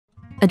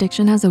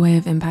Addiction has a way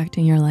of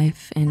impacting your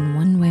life in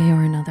one way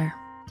or another,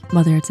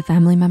 whether it's a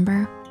family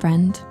member,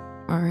 friend,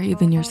 or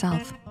even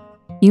yourself.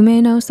 You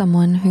may know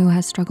someone who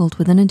has struggled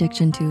with an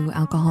addiction to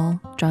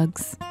alcohol,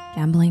 drugs,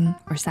 gambling,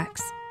 or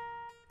sex.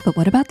 But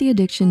what about the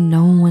addiction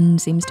no one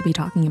seems to be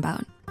talking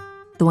about?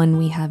 The one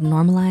we have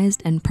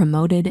normalized and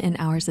promoted in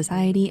our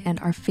society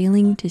and are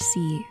failing to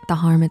see the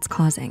harm it's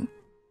causing.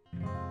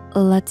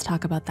 Let's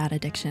talk about that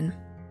addiction.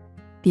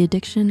 The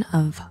addiction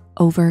of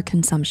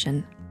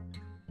overconsumption.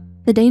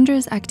 The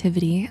dangerous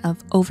activity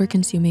of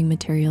overconsuming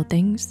material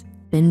things,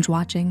 binge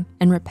watching,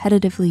 and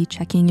repetitively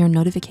checking your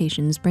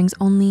notifications brings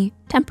only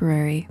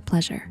temporary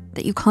pleasure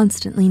that you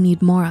constantly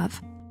need more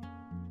of.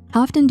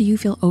 How often do you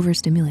feel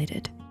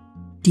overstimulated?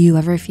 Do you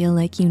ever feel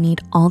like you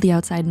need all the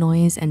outside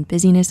noise and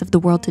busyness of the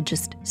world to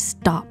just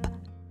stop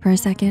for a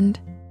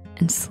second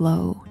and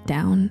slow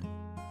down?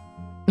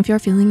 If you're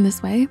feeling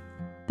this way,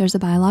 there's a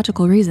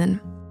biological reason.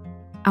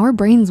 Our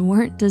brains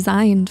weren't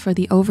designed for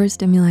the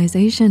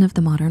overstimulation of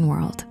the modern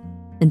world.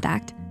 In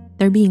fact,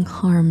 they're being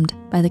harmed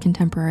by the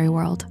contemporary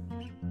world.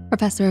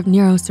 Professor of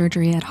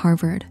neurosurgery at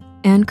Harvard,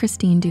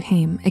 Christine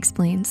Duhaime,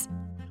 explains,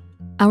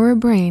 our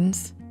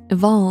brains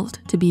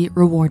evolved to be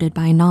rewarded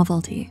by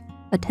novelty,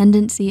 a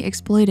tendency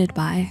exploited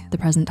by the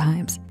present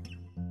times.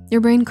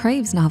 Your brain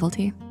craves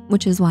novelty,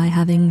 which is why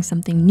having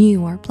something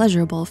new or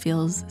pleasurable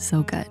feels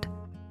so good.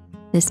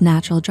 This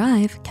natural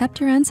drive kept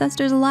your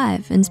ancestors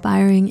alive,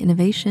 inspiring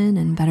innovation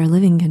and better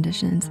living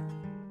conditions.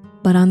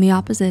 But on the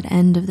opposite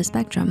end of the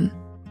spectrum,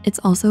 it's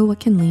also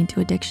what can lead to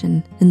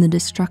addiction and the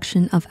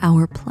destruction of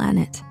our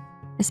planet,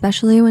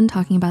 especially when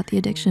talking about the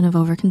addiction of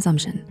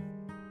overconsumption.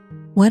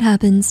 What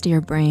happens to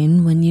your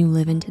brain when you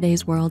live in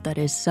today's world that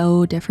is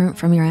so different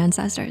from your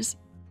ancestors?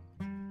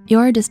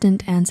 Your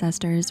distant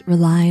ancestors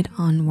relied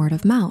on word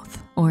of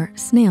mouth or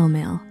snail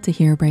mail to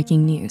hear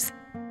breaking news.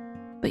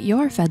 But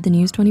you're fed the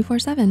news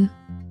 24/7.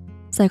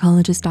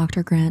 Psychologist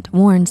Dr. Grant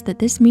warns that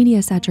this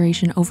media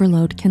saturation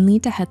overload can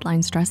lead to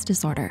headline stress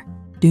disorder,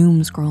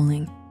 doom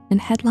scrolling, and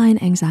headline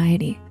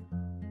anxiety,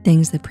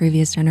 things that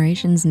previous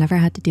generations never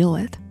had to deal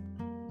with.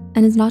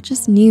 And it's not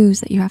just news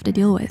that you have to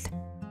deal with.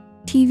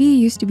 TV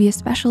used to be a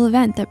special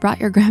event that brought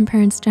your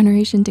grandparents'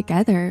 generation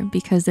together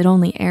because it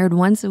only aired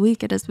once a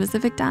week at a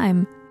specific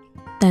time.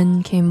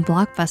 Then came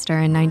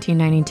Blockbuster in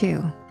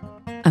 1992,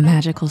 a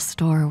magical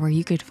store where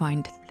you could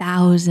find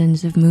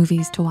thousands of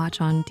movies to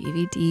watch on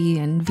DVD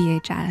and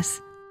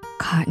VHS,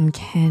 cotton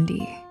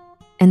candy,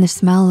 and the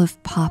smell of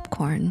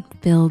popcorn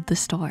filled the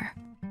store.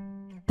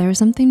 There was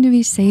something to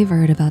be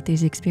savored about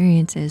these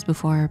experiences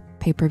before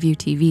pay-per-view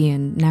TV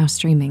and now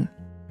streaming.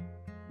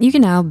 You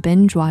can now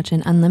binge watch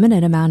an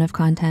unlimited amount of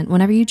content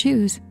whenever you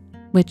choose,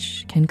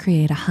 which can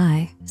create a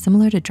high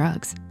similar to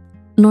drugs.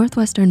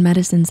 Northwestern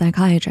medicine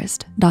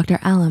psychiatrist Dr.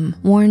 Allam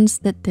warns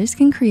that this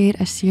can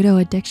create a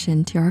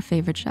pseudo-addiction to your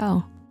favorite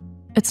show.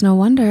 It's no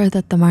wonder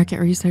that the market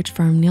research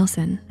firm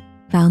Nielsen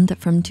found that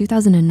from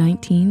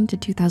 2019 to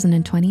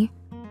 2020,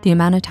 the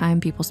amount of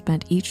time people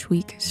spent each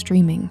week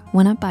streaming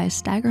went up by a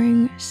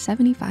staggering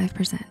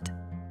 75%.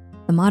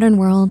 The modern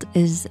world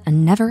is a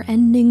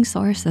never-ending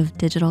source of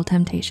digital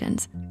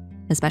temptations,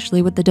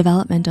 especially with the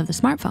development of the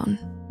smartphone,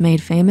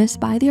 made famous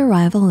by the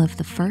arrival of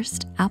the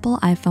first Apple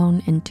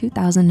iPhone in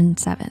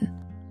 2007.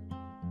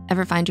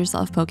 Ever find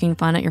yourself poking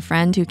fun at your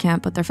friend who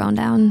can't put their phone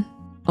down?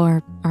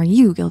 Or are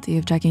you guilty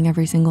of checking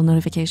every single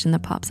notification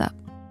that pops up?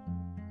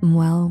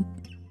 Well,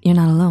 you're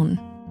not alone.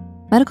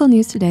 Medical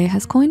News Today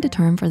has coined a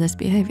term for this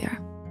behavior,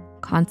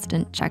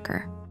 constant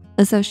checker,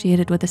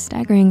 associated with a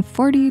staggering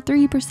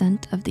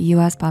 43% of the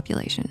US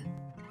population.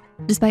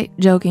 Despite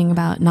joking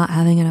about not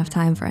having enough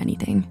time for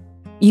anything,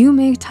 you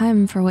make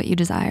time for what you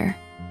desire.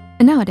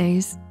 And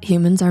nowadays,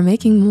 humans are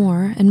making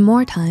more and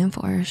more time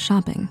for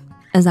shopping,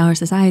 as our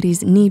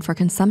society's need for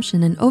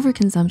consumption and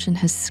overconsumption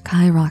has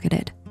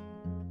skyrocketed.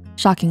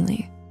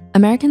 Shockingly,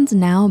 Americans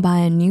now buy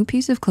a new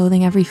piece of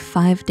clothing every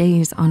 5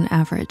 days on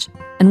average,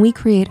 and we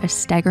create a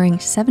staggering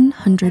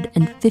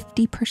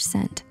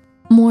 750%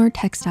 more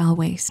textile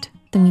waste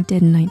than we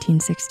did in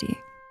 1960,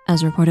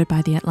 as reported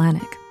by The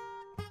Atlantic.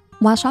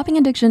 While shopping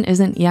addiction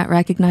isn't yet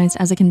recognized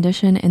as a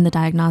condition in the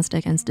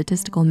Diagnostic and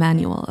Statistical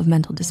Manual of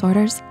Mental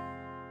Disorders,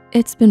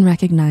 it's been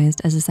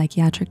recognized as a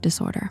psychiatric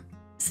disorder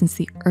since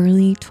the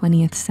early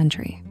 20th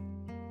century.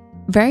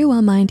 Very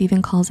Well Mind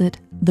even calls it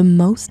the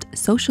most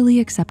socially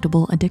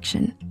acceptable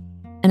addiction.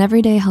 And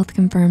Everyday Health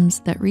confirms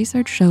that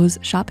research shows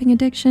shopping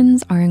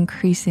addictions are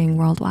increasing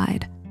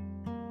worldwide.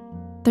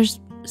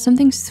 There's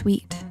something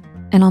sweet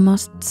and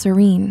almost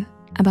serene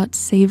about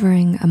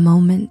savoring a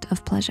moment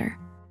of pleasure,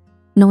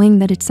 knowing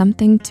that it's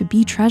something to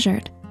be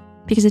treasured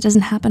because it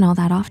doesn't happen all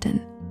that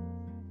often.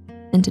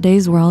 In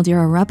today's world,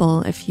 you're a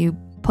rebel if you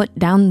put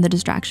down the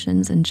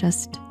distractions and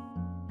just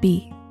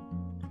be.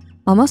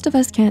 While most of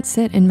us can't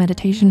sit in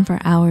meditation for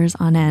hours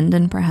on end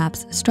and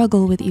perhaps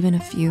struggle with even a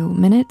few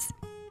minutes,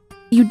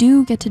 you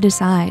do get to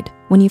decide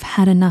when you've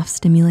had enough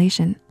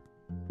stimulation.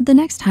 The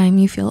next time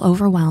you feel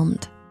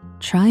overwhelmed,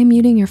 try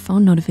muting your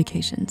phone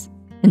notifications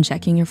and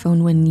checking your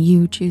phone when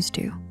you choose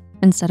to,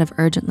 instead of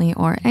urgently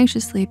or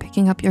anxiously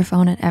picking up your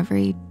phone at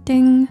every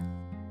ding.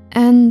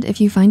 And if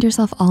you find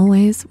yourself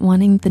always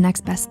wanting the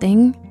next best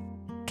thing,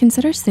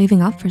 consider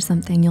saving up for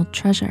something you'll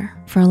treasure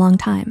for a long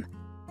time.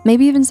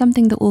 Maybe even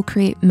something that will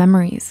create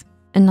memories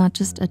and not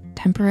just a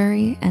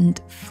temporary and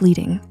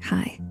fleeting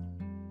high.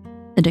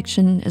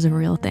 Addiction is a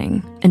real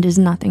thing and is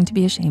nothing to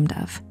be ashamed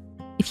of.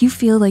 If you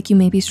feel like you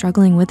may be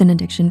struggling with an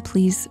addiction,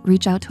 please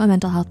reach out to a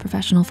mental health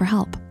professional for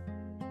help.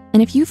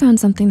 And if you found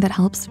something that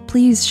helps,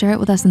 please share it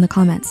with us in the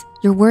comments.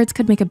 Your words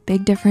could make a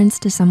big difference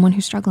to someone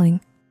who's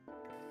struggling.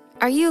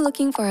 Are you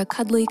looking for a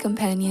cuddly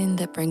companion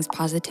that brings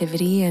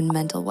positivity and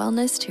mental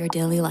wellness to your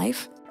daily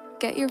life?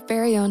 Get your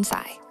very own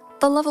Psy.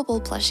 The lovable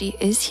plushie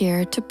is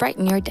here to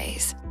brighten your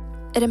days.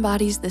 It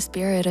embodies the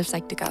spirit of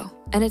Psych2Go,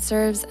 and it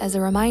serves as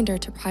a reminder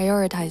to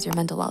prioritize your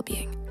mental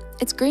well-being.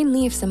 Its green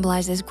leaf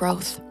symbolizes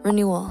growth,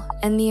 renewal,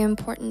 and the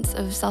importance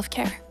of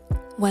self-care.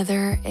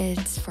 Whether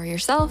it's for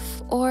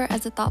yourself or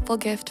as a thoughtful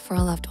gift for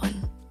a loved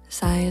one,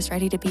 Psy is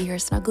ready to be your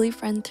snuggly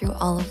friend through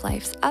all of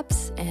life's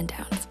ups and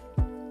downs.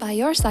 Buy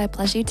your Psy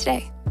plushie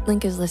today.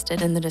 Link is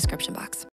listed in the description box.